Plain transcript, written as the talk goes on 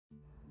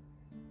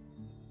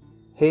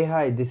Hey,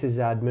 hi, this is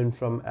Admin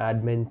from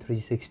Admin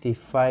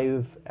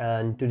 365,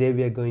 and today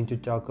we are going to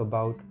talk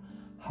about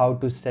how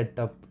to set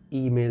up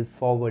email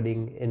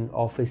forwarding in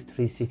Office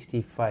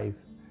 365.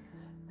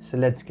 So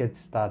let's get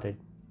started.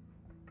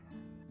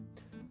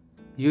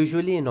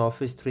 Usually in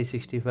Office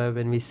 365,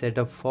 when we set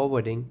up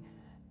forwarding,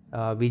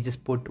 we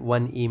just put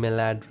one email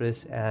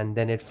address and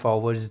then it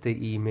forwards the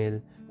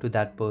email to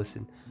that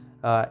person.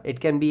 It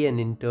can be an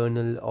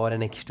internal or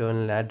an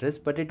external address,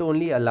 but it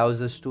only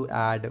allows us to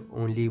add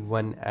only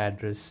one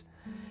address.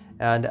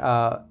 And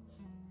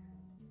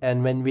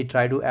when we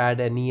try to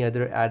add any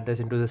other address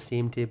into the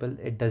same table,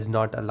 it does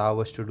not allow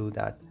us to do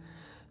that.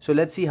 So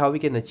let's see how we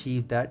can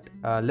achieve that.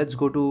 Let's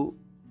go to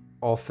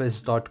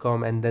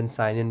office.com and then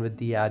sign in with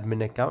the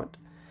admin account,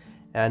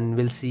 and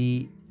we'll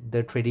see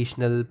the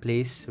traditional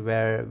place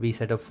where we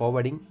set up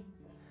forwarding.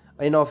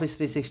 In Office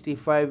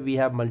 365 we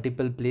have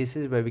multiple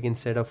places where we can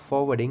set up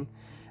forwarding.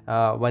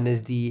 One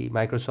is the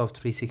Microsoft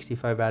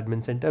 365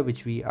 admin center,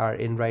 which we are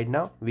in right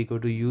now. We go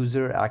to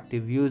user,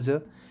 active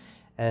user,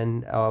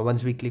 and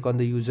once we click on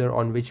the user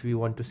on which we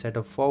want to set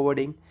up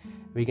forwarding,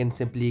 we can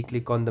simply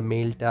click on the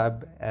mail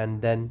tab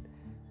and then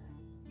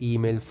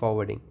email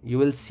forwarding. You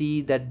will see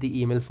that the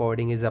email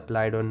forwarding is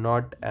applied or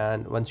not,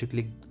 and once you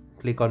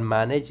click on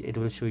manage, it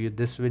will show you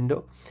this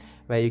window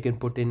where you can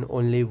put in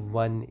only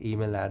one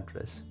email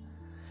address,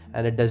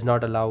 and it does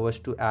not allow us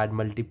to add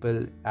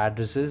multiple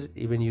addresses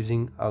even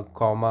using a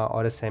comma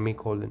or a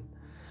semicolon.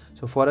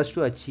 So for us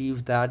to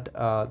achieve that,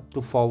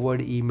 to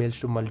forward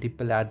emails to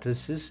multiple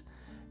addresses,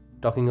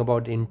 talking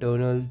about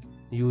internal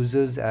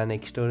users and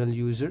external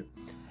user,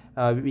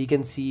 we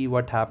can see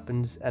what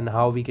happens and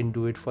how we can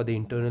do it for the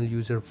internal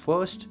user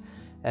first,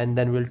 and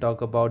then we'll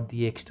talk about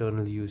the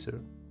external user.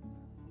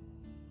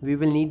 We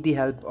will need the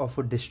help of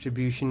a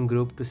distribution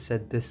group to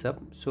set this up.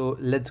 So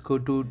let's go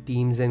to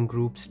Teams and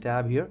Groups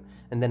tab here,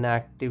 and then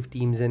Active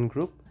Teams and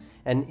Group,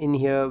 and in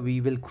here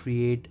we will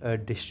create a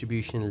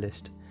distribution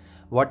list.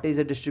 What is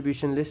a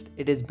distribution list?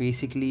 It is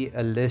basically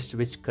a list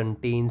which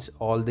contains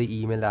all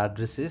the email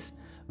addresses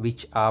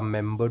which are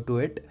member to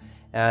it,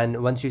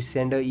 and once you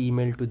send an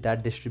email to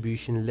that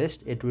distribution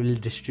list, it will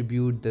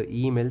distribute the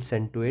email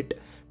sent to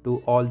it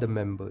to all the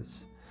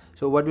members.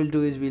 So what we'll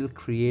do is we'll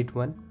create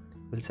one.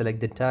 We'll select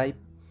the type,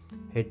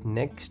 hit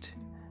next,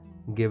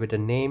 give it a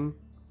name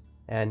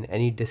and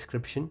any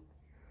description.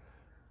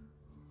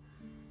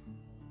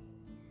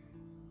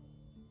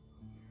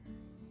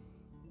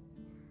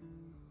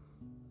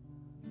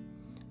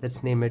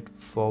 Let's name it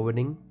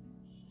forwarding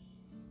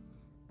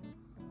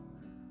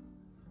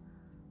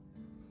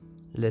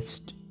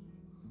list,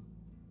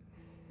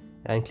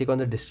 and click on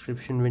the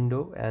description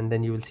window, and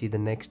then you will see the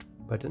next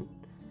button,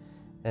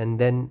 and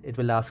then it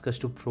will ask us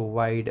to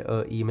provide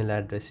an email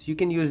address. You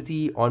can use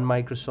the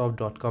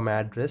onmicrosoft.com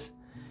address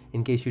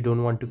in case you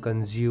don't want to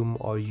consume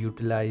or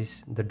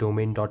utilize the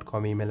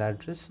domain.com email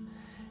address,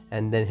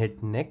 and then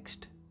hit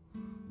next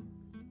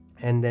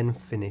and then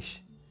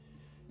finish.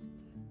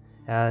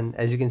 And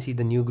as you can see,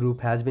 the new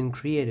group has been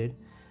created.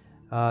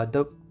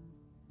 The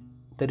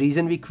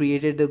reason we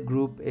created the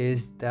group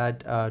is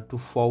that to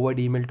forward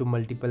email to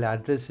multiple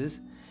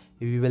addresses,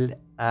 we will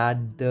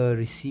add the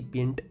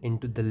recipient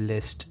into the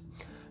list.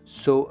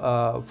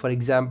 So for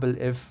example,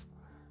 if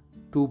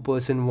two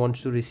person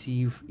wants to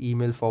receive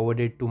email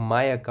forwarded to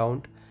my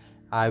account,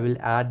 I will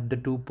add the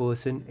two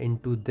person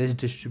into this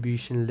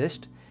distribution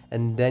list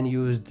and then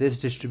use this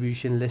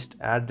distribution list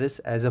address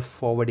as a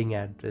forwarding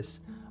address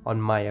on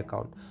my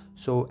account.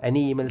 So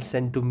any email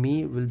sent to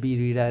me will be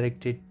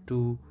redirected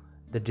to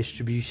the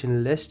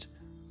distribution list,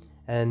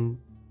 and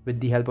with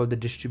the help of the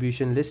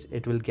distribution list,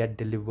 it will get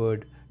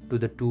delivered to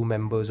the two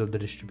members of the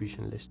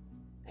distribution list.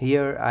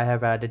 Here I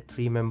have added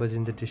 3 members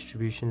in the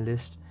distribution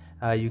list.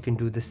 You can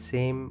do the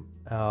same.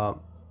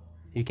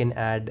 You can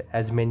add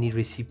as many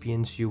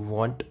recipients you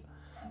want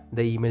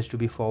the emails to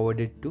be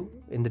forwarded to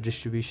in the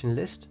distribution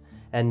list,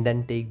 and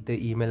then take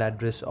the email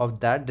address of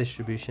that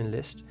distribution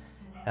list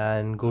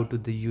and go to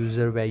the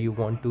user where you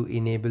want to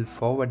enable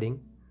forwarding,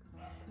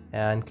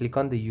 and click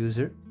on the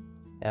user,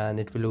 and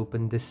it will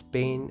open this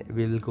pane.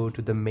 We will go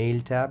to the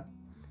mail tab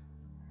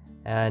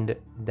and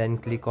then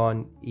click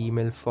on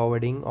email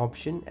forwarding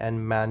option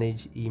and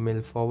manage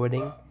email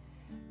forwarding.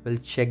 We'll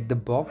check the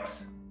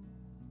box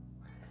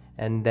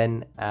and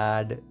then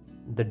add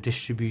the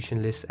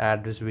distribution list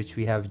address which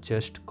we have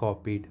just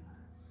copied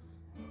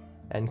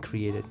and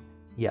created.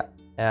 Yeah,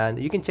 and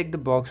you can check the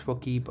box for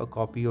keep a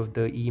copy of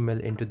the email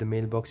into the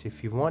mailbox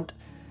if you want.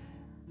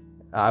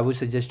 I would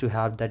suggest to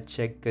have that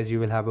checked because you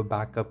will have a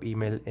backup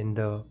email in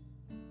the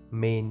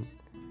main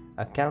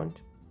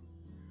account.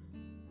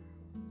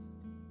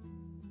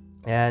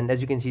 And as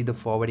you can see, the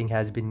forwarding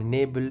has been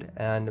enabled,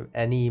 and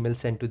any email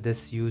sent to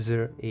this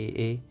user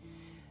AA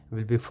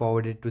will be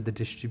forwarded to the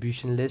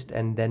distribution list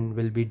and then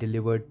will be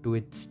delivered to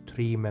its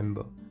 3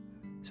 member.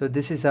 So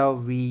this is how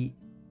we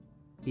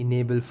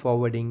enable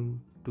forwarding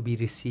to be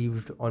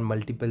received on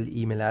multiple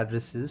email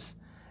addresses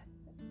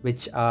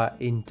which are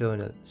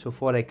internal. So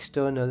for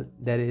external,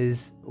 there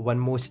is one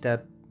more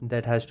step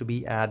that has to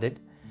be added.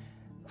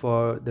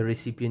 for the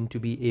recipient to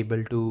be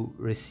able to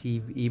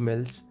receive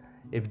emails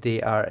if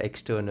they are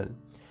external.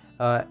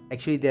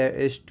 Actually, there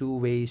is two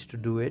ways to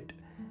do it.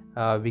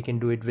 We can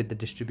do it with the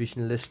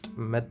distribution list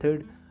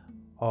method,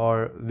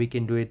 or we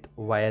can do it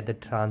via the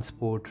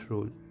transport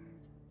rule.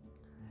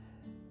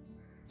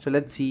 So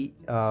let's see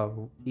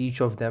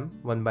each of them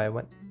one by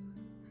one.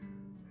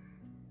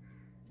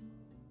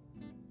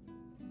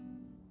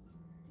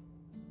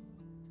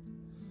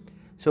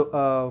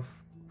 So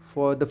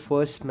for the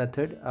first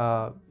method,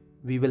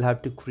 we will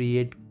have to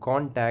create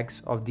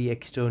contacts of the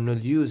external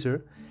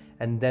user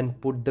and then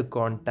put the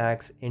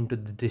contacts into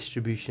the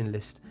distribution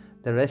list.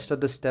 The rest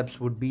of the steps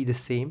would be the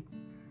same.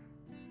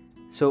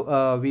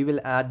 So we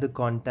will add the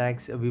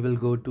contacts. We will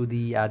go to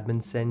the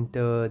admin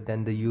center,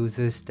 then the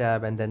users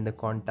tab, and then the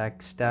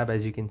contacts tab,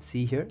 as you can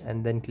see here,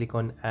 and then click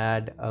on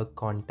add a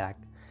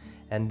contact.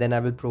 And then I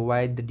will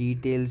provide the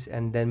details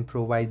and then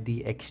provide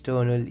the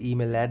external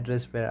email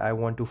address where I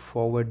want to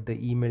forward the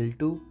email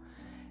to,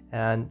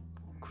 and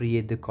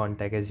create the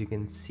contact. As you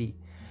can see,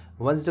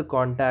 once the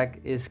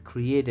contact is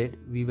created,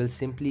 we will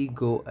simply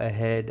go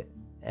ahead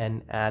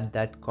and add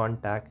that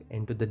contact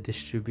into the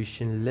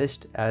distribution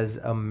list as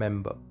a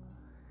member.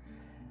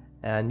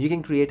 And you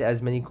can create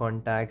as many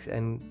contacts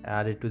and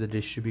add it to the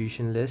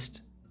distribution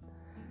list.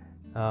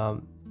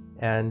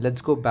 And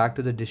let's go back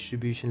to the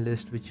distribution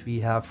list which we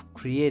have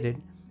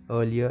created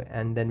earlier,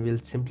 and then we'll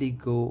simply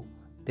go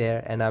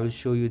there and I will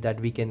show you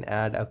that we can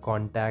add a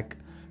contact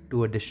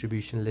to a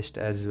distribution list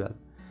as well.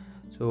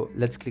 So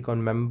let's click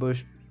on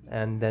members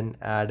and then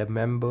add a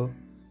member,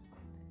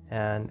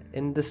 and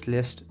in this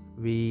list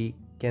we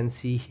can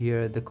see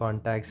here the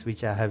contacts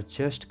which I have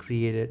just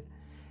created,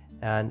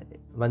 and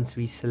once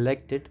we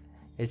select it,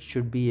 it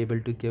should be able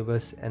to give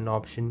us an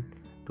option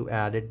to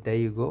add it. There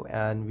you go,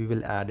 and we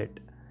will add it,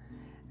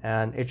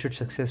 and it should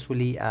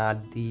successfully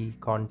add the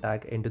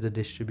contact into the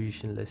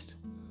distribution list.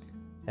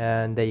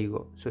 And there you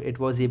go, so it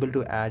was able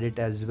to add it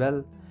as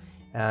well.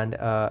 And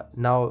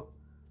now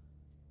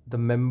the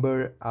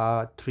member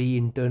are 3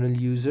 internal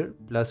user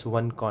plus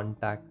 1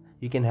 contact.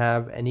 You can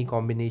have any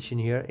combination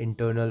here,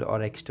 internal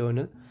or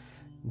external.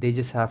 They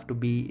just have to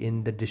be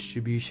in the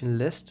distribution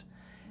list,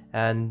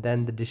 and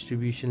then the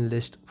distribution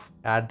list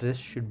address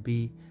should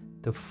be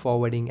the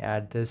forwarding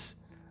address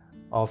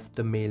of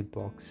the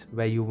mailbox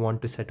where you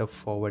want to set up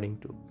forwarding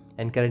to.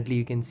 And currently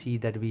you can see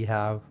that we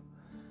have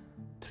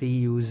 3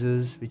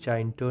 users which are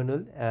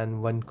internal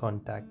and 1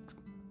 contact.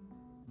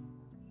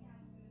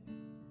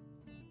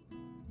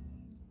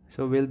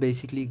 So we'll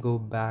basically go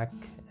back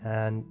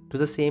and to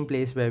the same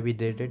place where we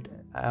did it.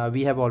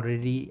 We have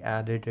already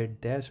added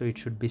it there, so it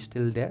should be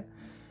still there.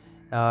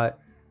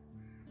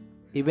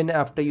 Even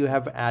after you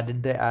have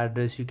added the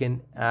address, you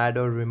can add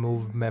or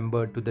remove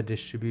member to the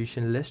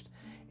distribution list.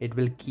 It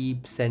will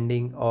keep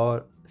sending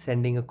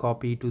a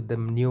copy to the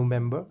new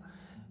member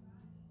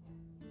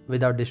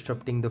without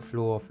disrupting the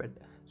flow of it.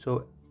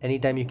 So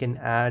anytime you can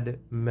add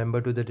member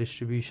to the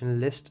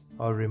distribution list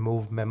or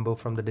remove member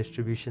from the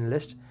distribution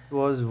list. It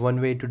was one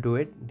way to do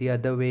it. The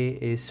other way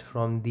is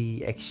from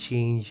the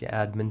Exchange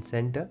admin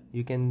center.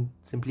 You can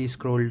simply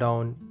scroll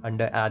down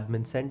under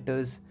admin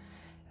centers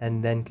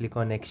and then click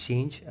on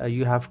Exchange.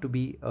 You have to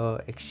be a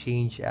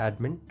Exchange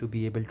admin to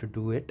be able to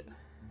do it.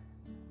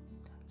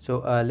 So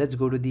let's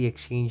go to the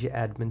Exchange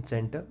admin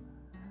center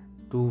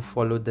to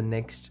follow the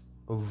next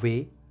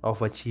way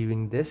of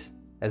achieving this.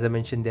 As I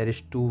mentioned, there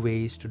is 2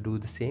 ways to do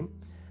the same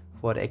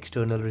for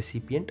external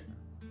recipient.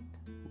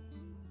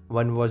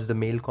 One was the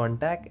mail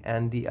contact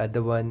and the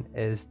other one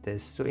is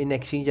this. So in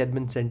Exchange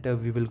admin center,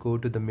 we will go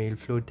to the mail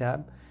flow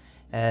tab,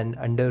 and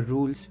under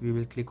rules we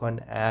will click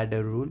on add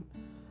a rule.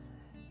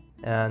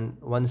 And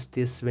once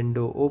this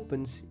window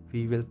opens,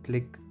 we will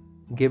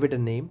give it a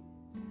name,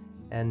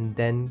 and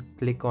then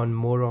click on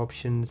more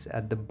options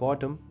at the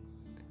bottom,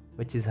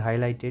 which is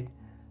highlighted,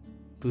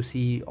 to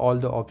see all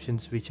the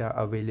options which are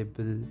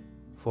available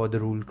for the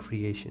rule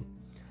creation.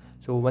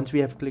 So once we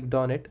have clicked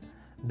on it,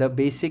 the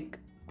basic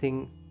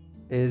thing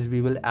is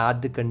we will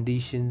add the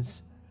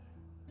conditions,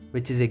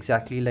 which is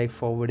exactly like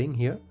forwarding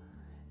here,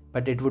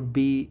 but it would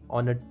be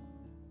on a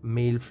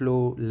mail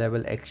flow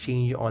level,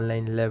 Exchange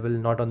online level,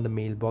 not on the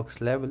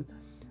mailbox level.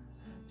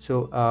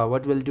 So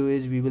what we'll do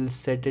is we will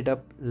set it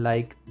up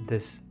like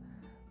this.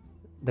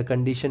 The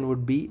condition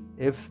would be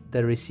if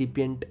the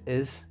recipient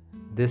is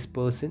this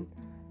person,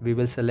 we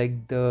will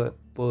select the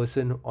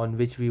person on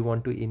which we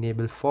want to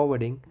enable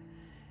forwarding,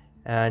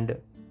 and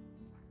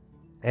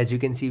as you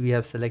can see we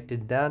have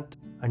selected that.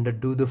 Under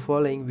do the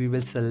following, we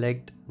will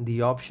select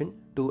the option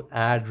to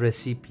add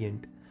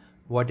recipient.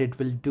 What it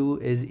will do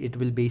is it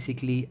will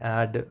basically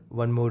add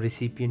one more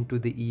recipient to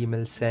the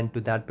email sent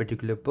to that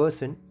particular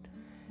person,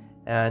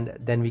 and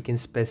then we can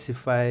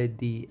specify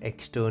the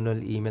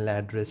external email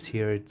address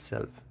here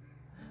itself.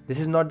 This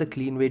is not the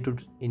clean way to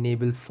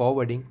enable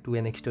forwarding to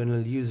an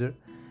external user.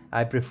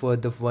 I prefer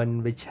the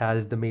one which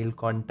has the mail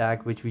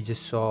contact, which we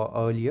just saw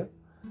earlier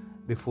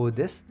before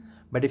this.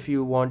 But if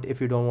you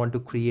don't want to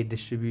create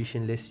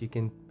distribution lists, you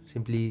can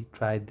simply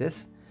try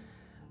this.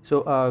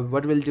 So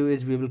what we'll do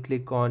is we will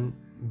click on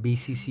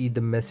BCC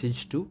the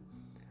message to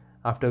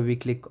after we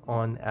click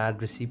on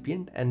add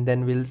recipient, and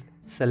then we'll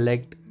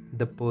select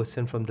the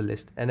person from the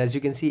list. And as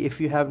you can see,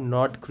 if you have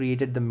not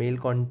created the mail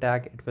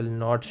contact, it will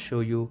not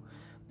show you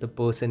the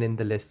person in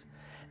the list,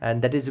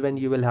 and that is when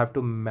you will have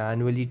to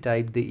manually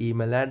type the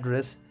email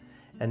address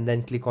and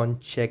then click on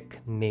check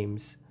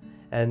names,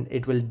 and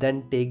it will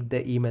then take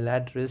the email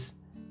address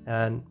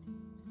and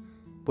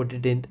put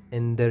it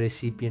in the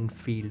recipient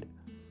field.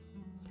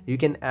 You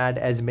can add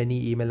as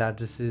many email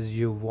addresses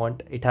you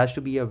want. It has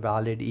to be a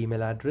valid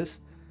email address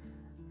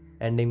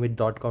ending with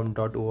 .com,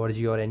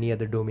 .org or any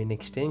other domain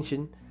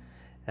extension.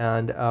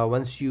 And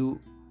once you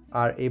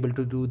are able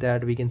to do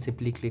that, we can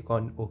simply click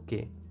on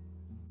OK.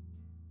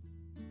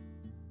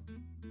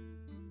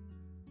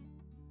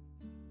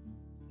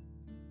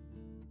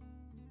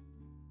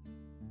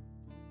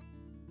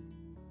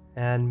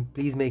 And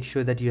please make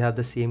sure that you have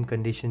the same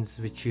conditions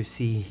which you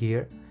see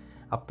here.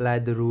 Apply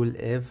the rule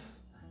if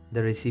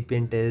the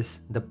recipient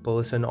is the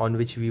person on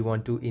which we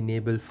want to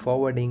enable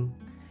forwarding,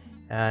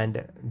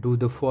 and do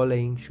the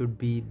following should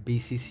be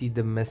BCC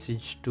the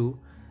message to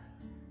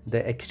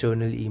the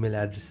external email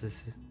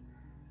addresses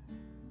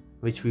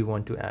which we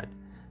want to add.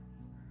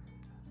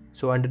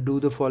 So under do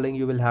the following,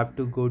 you will have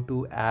to go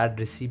to add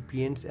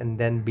recipients and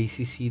then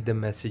BCC the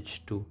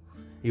message to.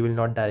 You will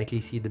not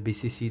directly see the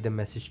BCC the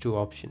message to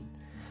option.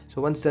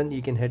 So once done,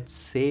 you can hit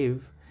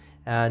save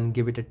and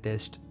give it a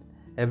test.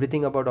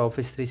 Everything about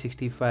Office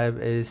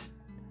 365 is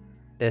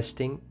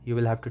testing. You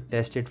will have to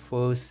test it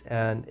first,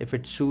 and if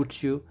it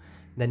suits you,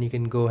 then you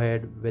can go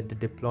ahead with the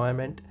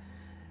deployment.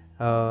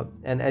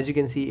 And as you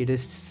can see, it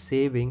is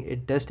saving.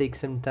 It does take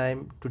some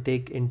time to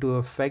take into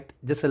effect.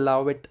 Just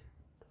allow it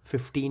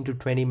 15 to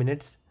 20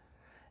 minutes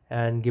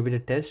and give it a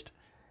test,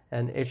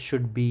 and it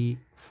should be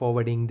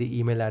forwarding the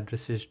email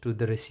addresses to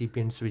the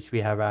recipients which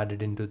we have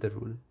added into the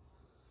rule.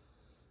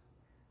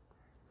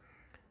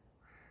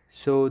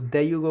 So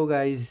there you go,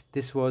 guys.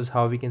 This was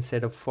how we can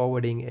set up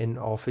forwarding in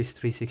Office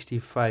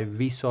 365.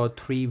 We saw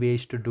 3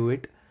 ways to do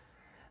it.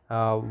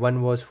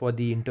 One was for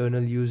the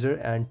internal user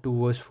and 2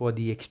 was for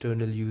the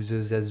external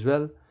users as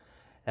well.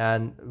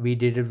 And we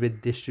did it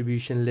with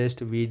distribution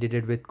list, we did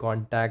it with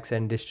contacts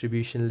and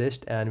distribution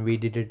list, and we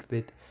did it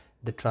with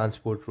the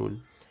transport rule.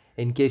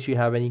 In case you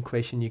have any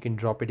question, you can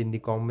drop it in the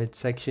comment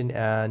section,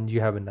 and you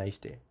have a nice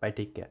day. Bye,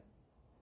 take care.